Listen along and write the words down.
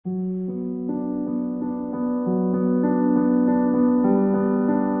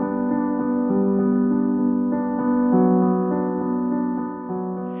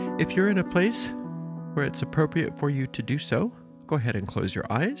If you're in a place where it's appropriate for you to do so, go ahead and close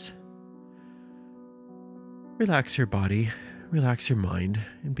your eyes. Relax your body, relax your mind,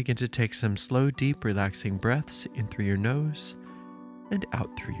 and begin to take some slow, deep, relaxing breaths in through your nose and out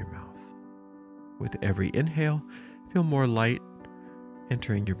through your mouth. With every inhale, feel more light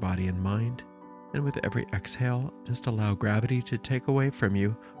entering your body and mind, and with every exhale, just allow gravity to take away from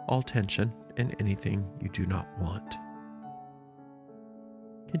you all tension and anything you do not want.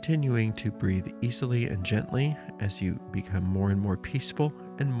 Continuing to breathe easily and gently as you become more and more peaceful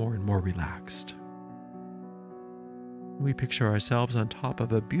and more relaxed. We picture ourselves on top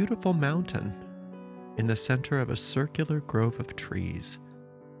of a beautiful mountain in the center of a circular grove of trees.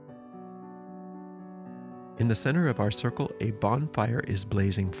 In the center of our circle, a bonfire is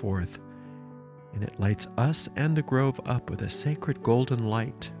blazing forth, and it lights us and the grove up with a sacred golden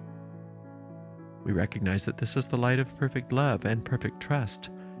light. We recognize that this is the light of perfect love and perfect trust,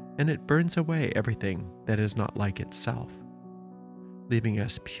 and it burns away everything that is not like itself, leaving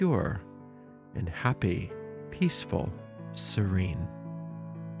us pure and happy, peaceful, serene.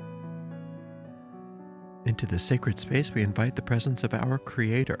 Into this sacred space, we invite the presence of our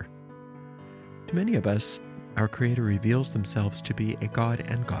Creator. To many of us, our Creator reveals themselves to be a god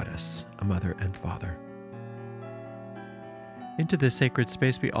and goddess, a mother and father. Into this sacred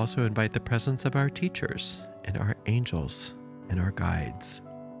space, we also invite the presence of our teachers and our angels and our guides.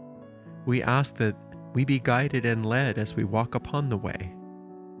 We ask that we be guided and led as we walk upon the way,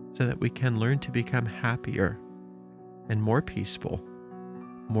 so that we can learn to become happier and more peaceful,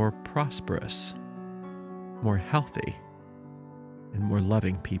 more prosperous, more healthy, and more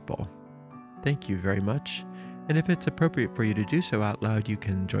loving people. Thank you very much. And if it's appropriate for you to do so out loud, you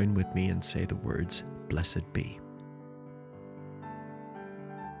can join with me and say the words, "Blessed be."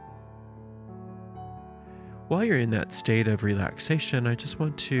 While you're in that state of relaxation, I just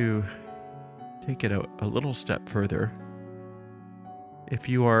want to take it a little step further. If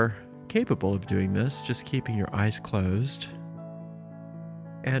you are capable of doing this, just keeping your eyes closed,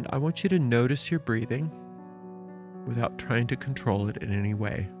 and I want you to notice your breathing without trying to control it in any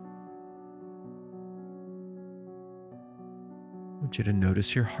way. I want you to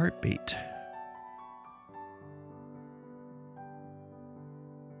notice your heartbeat.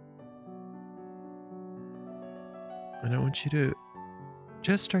 And I want you to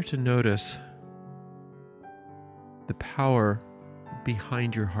just start to notice the power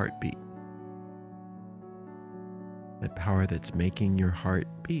behind your heartbeat. That power that's making your heart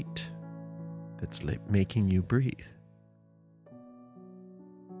beat, that's making you breathe.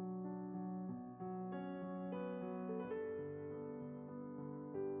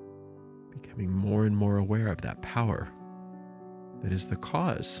 Becoming more and more aware of that power that is the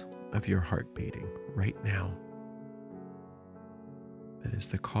cause of your heart beating right now. That is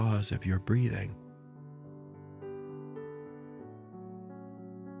the cause of your breathing.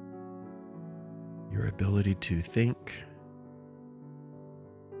 Your ability to think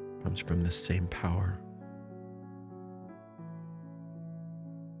comes from the same power.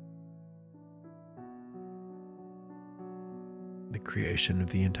 The creation of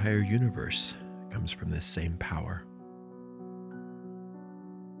the entire universe comes from this same power.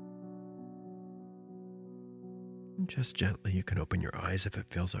 And just gently, you can open your eyes if it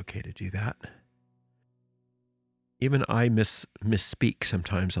feels okay to do that. Even I misspeak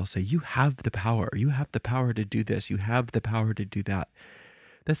sometimes. I'll say, you have the power. You have the power to do this. You have the power to do that.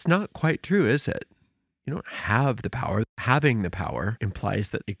 That's not quite true, is it? You don't have the power. Having the power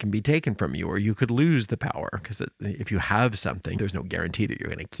implies that it can be taken from you, or you could lose the power, because if you have something, there's no guarantee that you're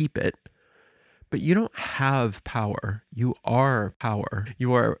going to keep it. But you don't have power. You are power.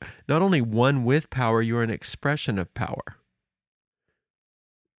 You are not only one with power, you are an expression of power.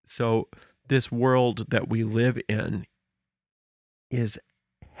 So this world that we live in is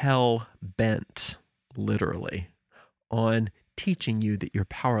hell-bent, literally, on teaching you that you're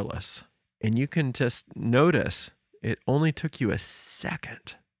powerless. And you can just notice it only took you a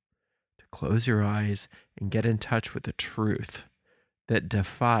second to close your eyes and get in touch with the truth that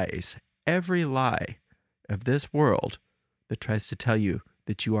defies every lie of this world that tries to tell you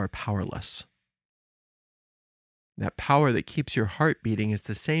that you are powerless. That power that keeps your heart beating is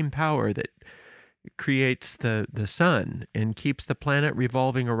the same power that creates the sun and keeps the planet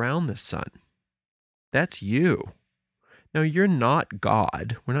revolving around the sun. That's you. Now, you're not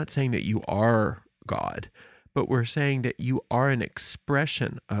God. We're not saying that you are God, but we're saying that you are an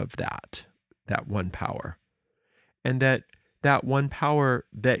expression of that one power. And that one power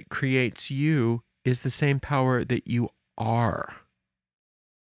that creates you is the same power that you are.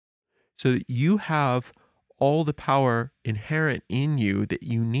 So that you have all the power inherent in you that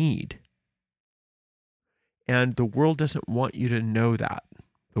you need. And the world doesn't want you to know that.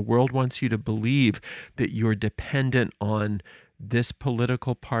 The world wants you to believe that you're dependent on this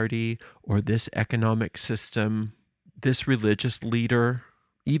political party or this economic system, this religious leader,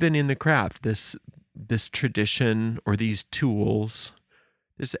 even in the craft, this tradition or these tools.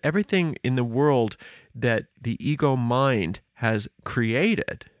 There's everything in the world that the ego mind has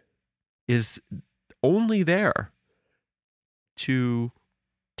created is only there to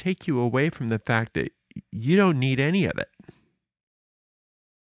take you away from the fact that you don't need any of it.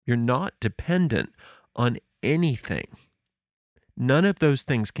 You're not dependent on anything. None of those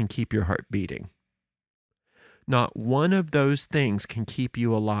things can keep your heart beating. Not one of those things can keep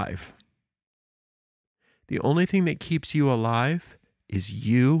you alive. The only thing that keeps you alive is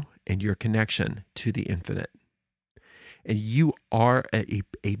you and your connection to the infinite. And you are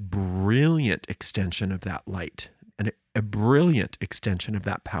a brilliant extension of that light and a brilliant extension of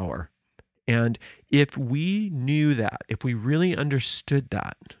that power. And if we knew that, if we really understood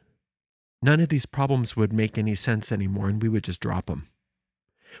that, none of these problems would make any sense anymore, and we would just drop them.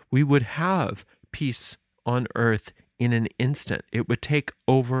 We would have peace on earth in an instant. It would take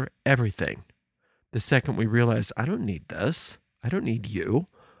over everything. The second we realized, I don't need this. I don't need you.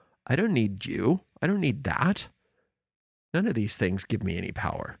 I don't need you. I don't need that. None of these things give me any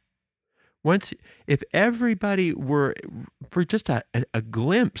power. If everybody were, for just a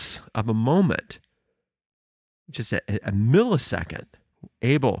glimpse of a moment, just a millisecond,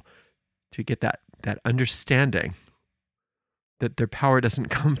 able to get that understanding that their power doesn't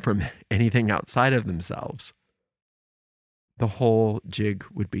come from anything outside of themselves, the whole jig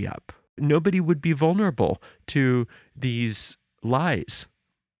would be up. Nobody would be vulnerable to these lies.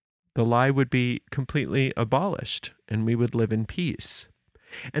 The lie would be completely abolished, and we would live in peace.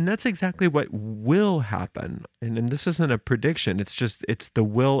 And that's exactly what will happen. And this isn't a prediction. It's the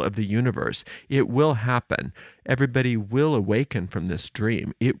will of the universe. It will happen. Everybody will awaken from this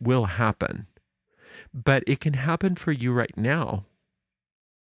dream. It will happen. But it can happen for you right now.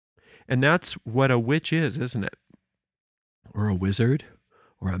 And that's what a witch is, isn't it? Or a wizard,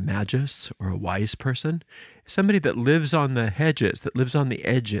 or a magus, or a wise person. Somebody that lives on the hedges, that lives on the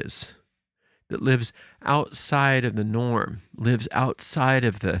edges, that lives outside of the norm, lives outside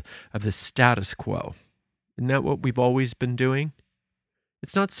of the status quo. Isn't that what we've always been doing?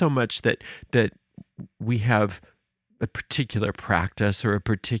 It's not so much that we have a particular practice or a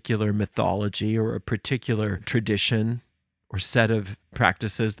particular mythology or a particular tradition or set of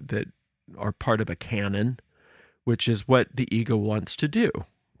practices that are part of a canon, which is what the ego wants to do.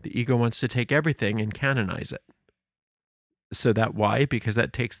 The ego wants to take everything and canonize it. So why? Because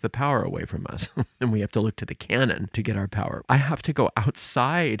that takes the power away from us. And we have to look to the canon to get our power. I have to go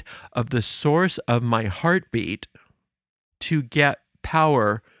outside of the source of my heartbeat to get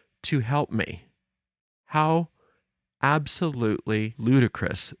power to help me. How absolutely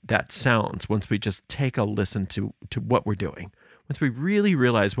ludicrous that sounds once we just take a listen to what we're doing. Once we really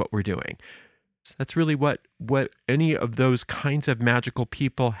realize what we're doing. That's really what any of those kinds of magical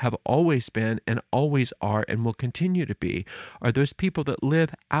people have always been and always are and will continue to be, are those people that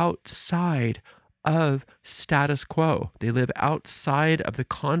live outside of status quo. They live outside of the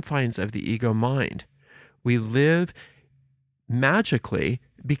confines of the ego mind. We live magically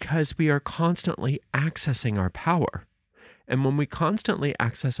because we are constantly accessing our power. And when we constantly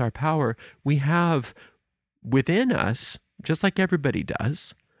access our power, we have within us, just like everybody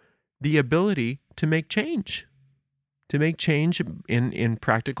does, the ability to make change in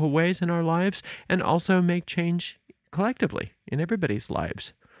practical ways in our lives, and also make change collectively in everybody's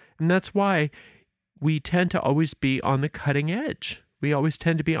lives. And that's why we tend to always be on the cutting edge. We always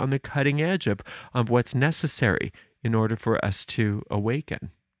tend to be on the cutting edge of what's necessary in order for us to awaken.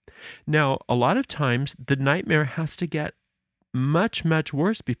 Now, a lot of times the nightmare has to get much, much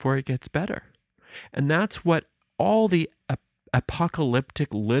worse before it gets better. And that's what all the apocalyptic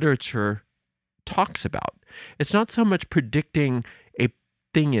literature talks about. It's not so much predicting a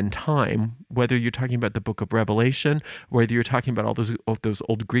thing in time, whether you're talking about the book of Revelation, whether you're talking about all those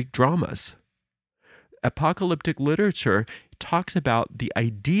old Greek dramas. Apocalyptic literature talks about the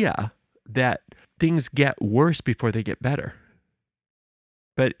idea that things get worse before they get better.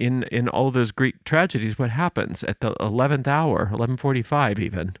 But in all of those Greek tragedies, what happens? At the 11th hour, 11:45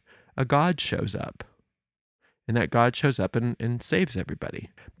 even, a god shows up. And that God shows up and saves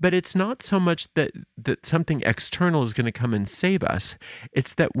everybody. But it's not so much that something external is going to come and save us.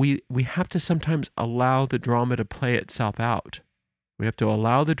 It's that we have to sometimes allow the drama to play itself out. We have to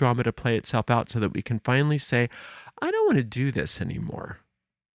allow the drama to play itself out so that we can finally say, I don't want to do this anymore.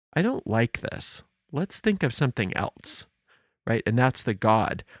 I don't like this. Let's think of something else, right? And that's the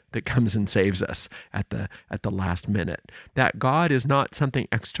God that comes and saves us at the last minute. That God is not something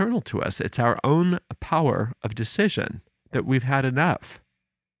external to us. It's our own power of decision that we've had enough.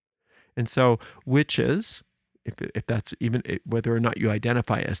 And so witches, if that's even whether or not you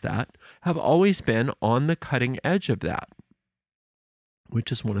identify as that, have always been on the cutting edge of that,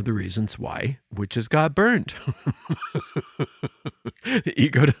 which is one of the reasons why witches got burned. The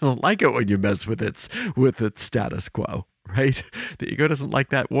ego doesn't like it when you mess with its status quo, right? The ego doesn't like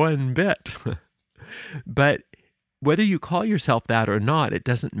that one bit. But whether you call yourself that or not, it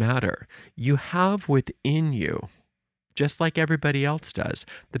doesn't matter. You have within you, just like everybody else does,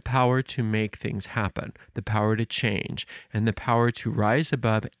 the power to make things happen, the power to change, and the power to rise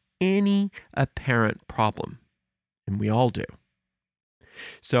above any apparent problem. And we all do.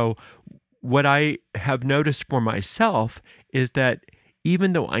 So what I have noticed for myself is that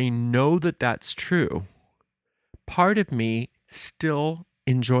even though I know that that's true, part of me still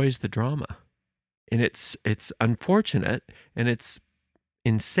enjoys the drama. And it's unfortunate, and it's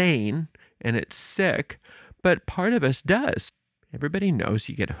insane, and it's sick, but part of us does. Everybody knows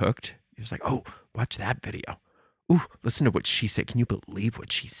you get hooked. It's like, oh, watch that video. Ooh, listen to what she said. Can you believe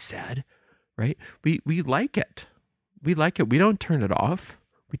what she said? Right? We like it. We like it. We don't turn it off.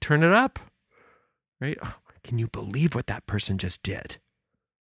 We turn it up. Right? Oh, can you believe what that person just did?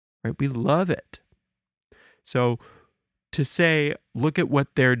 Right? We love it. So to say, look at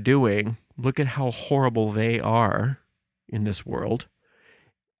what they're doing, look at how horrible they are in this world,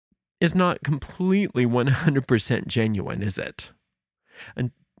 is not completely 100% genuine, is it?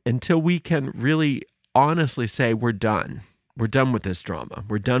 Until we can really honestly say we're done. We're done with this drama.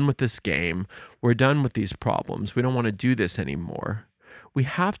 We're done with this game. We're done with these problems. We don't want to do this anymore. We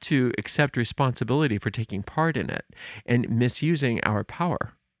have to accept responsibility for taking part in it and misusing our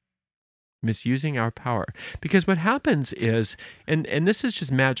power. Misusing our power. Because what happens is, and this is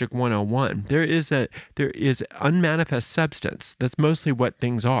just Magic 101, there is unmanifest substance. That's mostly what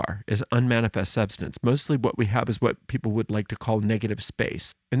things are, is unmanifest substance. Mostly what we have is what people would like to call negative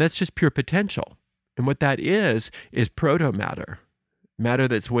space. And that's just pure potential. And what that is proto-matter. Matter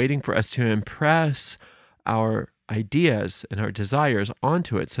that's waiting for us to impress our ideas and our desires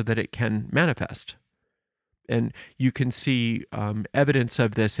onto it so that it can manifest. And you can see evidence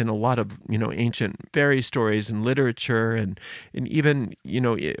of this in a lot of, ancient fairy stories and literature, and even,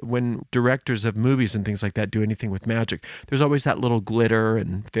 when directors of movies and things like that do anything with magic, there's always that little glitter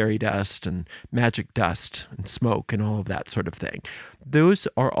and fairy dust and magic dust and smoke and all of that sort of thing. Those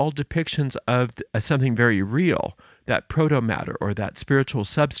are all depictions of something very real, that proto-matter or that spiritual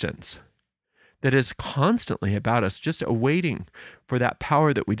substance that is constantly about us, just awaiting for that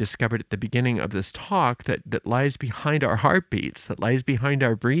power that we discovered at the beginning of this talk that lies behind our heartbeats, that lies behind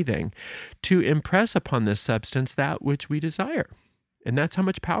our breathing, to impress upon this substance that which we desire. And that's how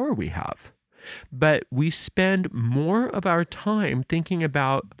much power we have. But we spend more of our time thinking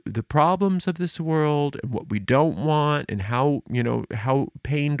about the problems of this world and what we don't want and how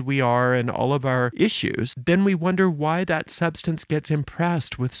pained we are and all of our issues. Then we wonder why that substance gets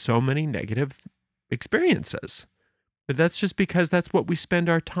impressed with so many negative experiences. But that's just because that's what we spend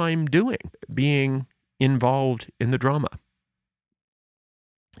our time doing, being involved in the drama.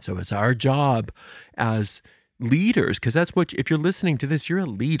 So it's our job as leaders, because that's what, if you're listening to this, you're a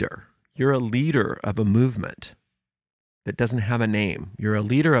leader. You're a leader of a movement that doesn't have a name. You're a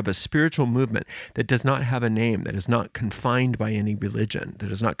leader of a spiritual movement that does not have a name, that is not confined by any religion,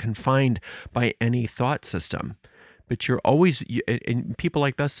 that is not confined by any thought system. But you're always, and people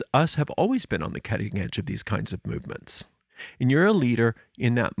like us have always been on the cutting edge of these kinds of movements. And you're a leader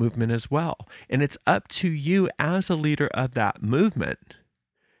in that movement as well. And it's up to you as a leader of that movement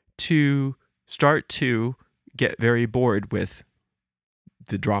to start to get very bored with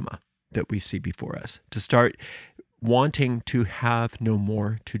the drama that we see before us, to start wanting to have no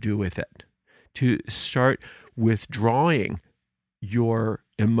more to do with it, to start withdrawing your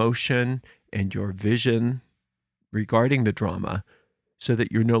emotion and your vision regarding the drama so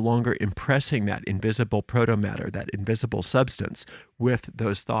that you're no longer impressing that invisible proto-matter, that invisible substance, with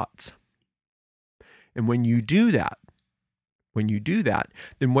those thoughts. And when you do that,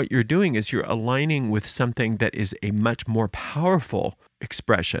 then what you're doing is you're aligning with something that is a much more powerful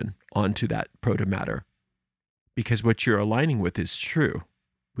expression onto that proto-matter. Because what you're aligning with is true,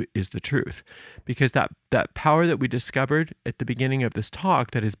 is the truth. Because that power that we discovered at the beginning of this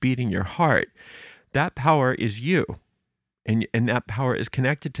talk that is beating your heart, that power is you. And that power is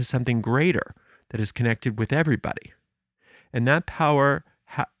connected to something greater that is connected with everybody. And that power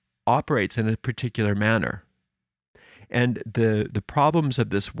operates in a particular manner. And the problems of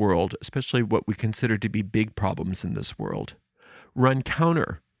this world, especially what we consider to be big problems in this world, run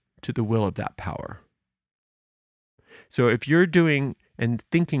counter to the will of that power. So if you're doing and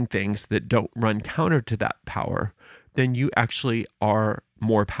thinking things that don't run counter to that power, then you actually are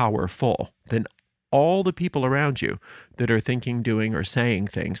more powerful than all the people around you that are thinking, doing, or saying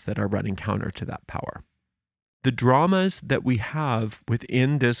things that are running counter to that power. The dramas that we have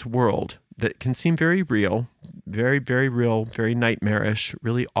within this world that can seem very real, very, very real, very nightmarish,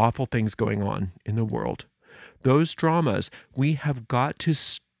 really awful things going on in the world, those dramas, we have got to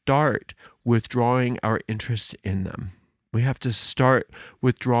start withdrawing our interest in them. We have to start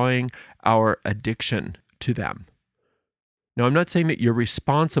withdrawing our addiction to them. Now, I'm not saying that you're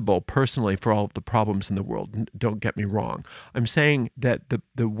responsible personally for all of the problems in the world. Don't get me wrong. I'm saying that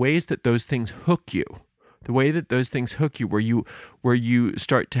the ways that those things hook you, the way that those things hook you, where you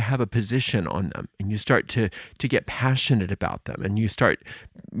start to have a position on them, and you start to get passionate about them, and you start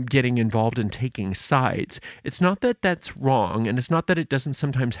getting involved in taking sides. It's not that that's wrong, and it's not that it doesn't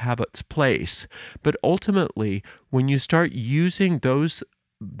sometimes have its place, but ultimately, when you start using those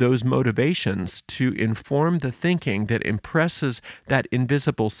motivations to inform the thinking that impresses that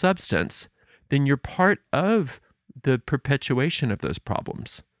invisible substance, then you're part of the perpetuation of those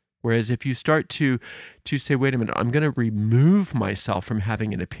problems. Whereas if you start to say, wait a minute, I'm going to remove myself from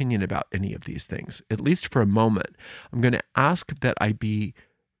having an opinion about any of these things, at least for a moment. I'm going to ask that I be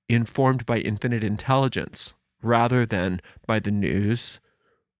informed by infinite intelligence rather than by the news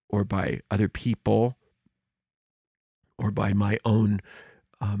or by other people or by my own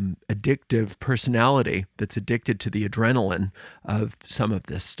addictive personality that's addicted to the adrenaline of some of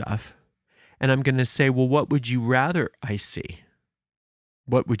this stuff. And I'm going to say, well, what would you rather I see?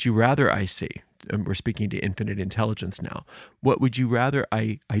 What would you rather I see? And we're speaking to infinite intelligence now. What would you rather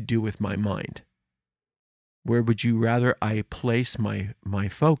I do with my mind? Where would you rather I place my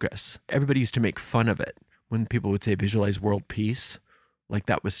focus? Everybody used to make fun of it when people would say visualize world peace. Like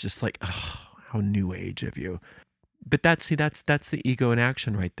that was just like, oh, how new age of you. But that's the ego in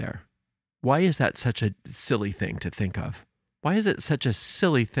action right there. Why is that such a silly thing to think of? Why is it such a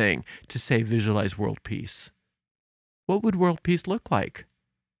silly thing to say visualize world peace? What would world peace look like?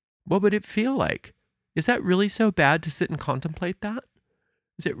 What would it feel like? Is that really so bad to sit and contemplate that?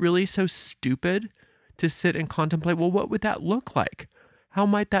 Is it really so stupid to sit and contemplate, well, what would that look like? How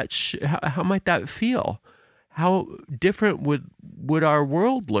might that feel? How different would our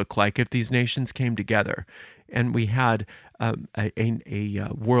world look like if these nations came together and we had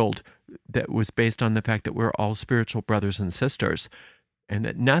a world that was based on the fact that we're all spiritual brothers and sisters, and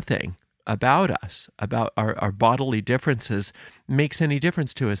that nothing about us, about our bodily differences, makes any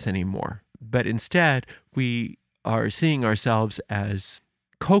difference to us anymore. But instead, we are seeing ourselves as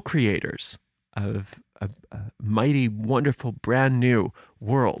co-creators of a mighty, wonderful, brand new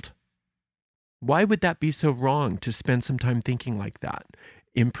world. Why would that be so wrong to spend some time thinking like that,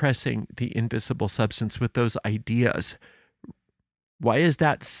 impressing the invisible substance with those ideas? Why is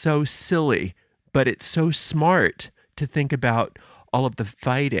that so silly, but it's so smart to think about all of the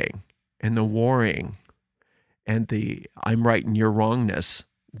fighting and the warring and the I'm right and you're wrongness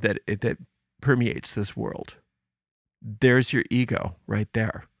that permeates this world? There's your ego right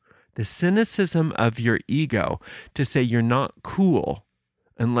there. The cynicism of your ego to say you're not cool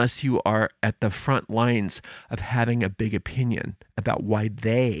unless you are at the front lines of having a big opinion about why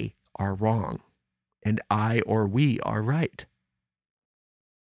they are wrong and I or we are right.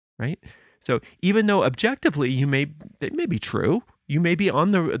 Right? So even though objectively it may be true, you may be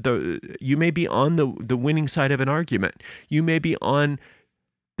on the winning side of an argument. You may be on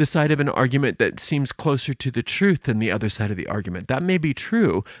the side of an argument that seems closer to the truth than the other side of the argument. That may be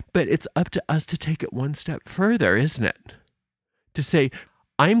true, but it's up to us to take it one step further, isn't it? To say,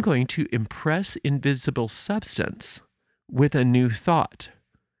 I'm going to impress invisible substance with a new thought.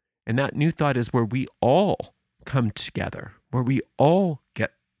 And that new thought is where we all come together, where we all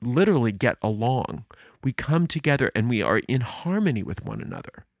literally get along. We come together and we are in harmony with one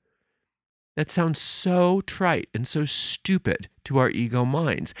another. That sounds so trite and so stupid to our ego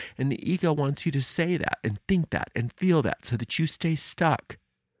minds. And the ego wants you to say that and think that and feel that so that you stay stuck.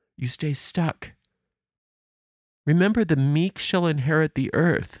 You stay stuck. Remember, the meek shall inherit the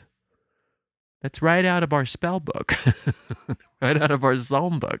earth. That's right out of our spell book, right out of our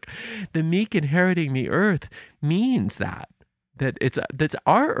psalm book. The meek inheriting the earth means that's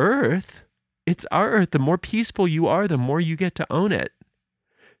our earth. It's our earth. The more peaceful you are, the more you get to own it.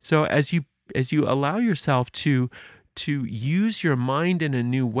 So as you allow yourself to use your mind in a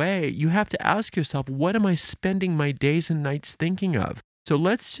new way, you have to ask yourself, what am I spending my days and nights thinking of? So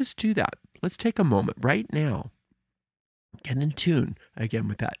let's just do that. Let's take a moment right now Get in tune again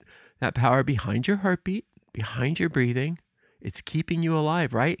with that power behind your heartbeat, behind your breathing. It's keeping you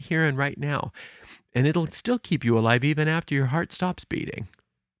alive right here and right now. And it'll still keep you alive even after your heart stops beating.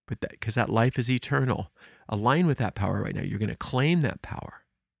 But because that life is eternal. Align with that power right now. You're going to claim that power.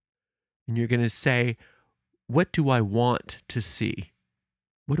 And you're going to say, what do I want to see?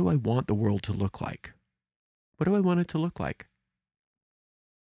 What do I want the world to look like? What do I want it to look like?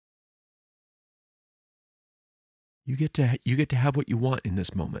 You get to have what you want in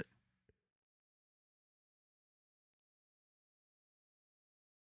this moment.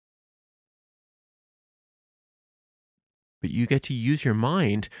 But you get to use your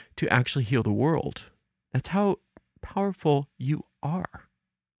mind to actually heal the world. That's how powerful you are.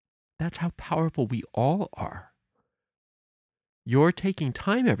 That's how powerful we all are. You're taking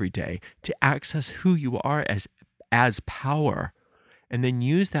time every day to access who you are as power, and then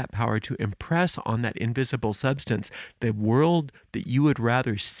use that power to impress on that invisible substance the world that you would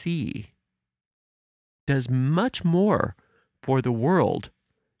rather see. Does much more for the world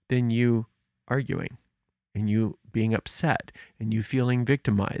than you arguing and you being upset and you feeling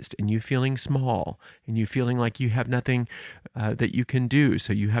victimized and you feeling small and you feeling like you have nothing that you can do,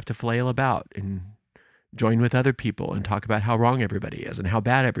 so you have to flail about and join with other people and talk about how wrong everybody is and how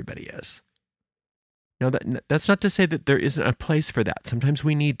bad everybody is. Now, that's not to say that there isn't a place for that. Sometimes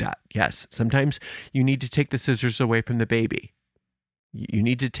we need that. Yes, sometimes you need to take the scissors away from the baby. You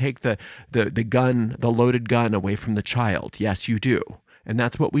need to take the gun, the loaded gun away from the child. Yes, you do. And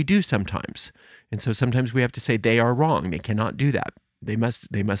that's what we do sometimes. And so sometimes we have to say they are wrong. They cannot do that. They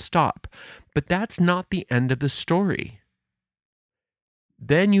must stop. But that's not the end of the story.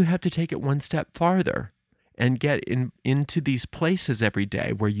 Then you have to take it one step farther and get into these places every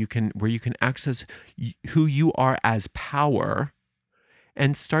day where you can access who you are as power,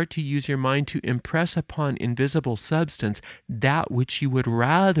 and start to use your mind to impress upon invisible substance that which you would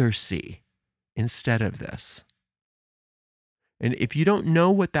rather see instead of this. And if you don't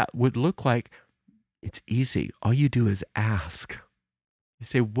know what that would look like, it's easy. All you do is ask. You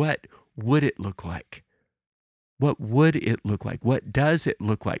say, what would it look like? What would it look like? What does it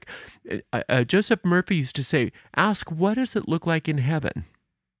look like? Joseph Murphy used to say, ask, what does it look like in heaven?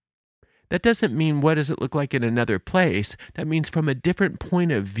 That doesn't mean what does it look like in another place. That means from a different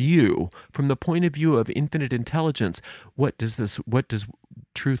point of view, from the point of view of infinite intelligence, what does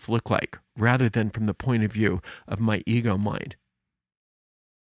truth look like, rather than from the point of view of my ego mind.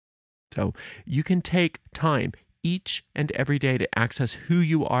 So you can take time each and every day to access who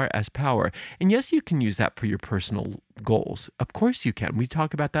you are as power. And yes, you can use that for your personal goals. Of course you can. We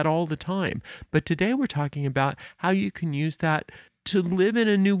talk about that all the time. But today we're talking about how you can use that to live in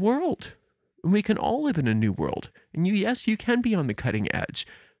a new world. And we can all live in a new world. And yes, you can be on the cutting edge.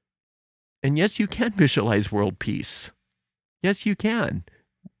 And yes, you can visualize world peace. Yes, you can.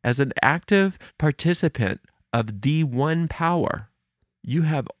 As an active participant of the one power, you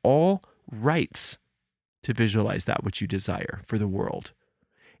have all rights to visualize that which you desire for the world.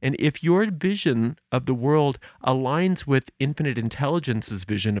 And if your vision of the world aligns with infinite intelligence's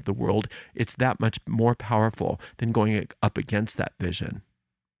vision of the world, it's that much more powerful than going up against that vision.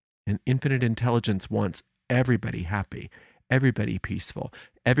 And infinite intelligence wants everybody happy, everybody peaceful,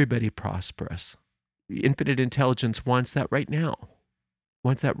 everybody prosperous. Infinite intelligence wants that right now.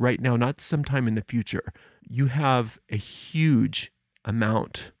 Wants that right now, not sometime in the future. You have a huge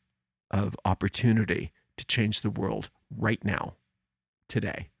amount of opportunity to change the world right now,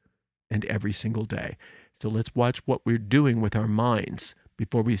 today, and every single day. So let's watch what we're doing with our minds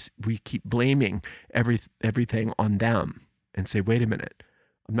before we keep blaming everything on them and say, wait a minute,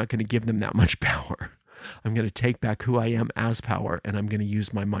 I'm not going to give them that much power. I'm going to take back who I am as power, and I'm going to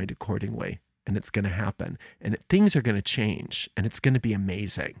use my mind accordingly. And it's going to happen. And things are going to change, and it's going to be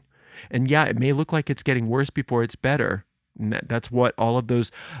amazing. And yeah, it may look like it's getting worse before it's better. And that's what all of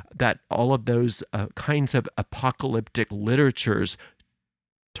those kinds of apocalyptic literatures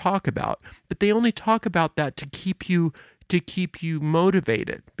talk about. But they only talk about that to keep you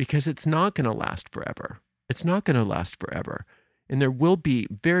motivated, because it's not going to last forever. It's not going to last forever. And there will be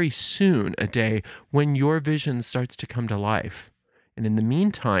very soon a day when your vision starts to come to life. And in the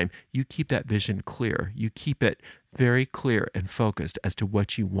meantime, you keep that vision clear. You keep it very clear and focused as to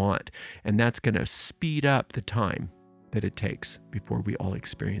what you want. And that's going to speed up the time that it takes before we all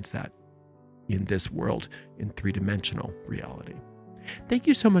experience that in this world, in three-dimensional reality. Thank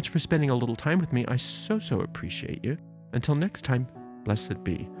you so much for spending a little time with me. I so appreciate you. Until next time, blessed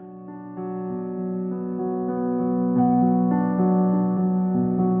be.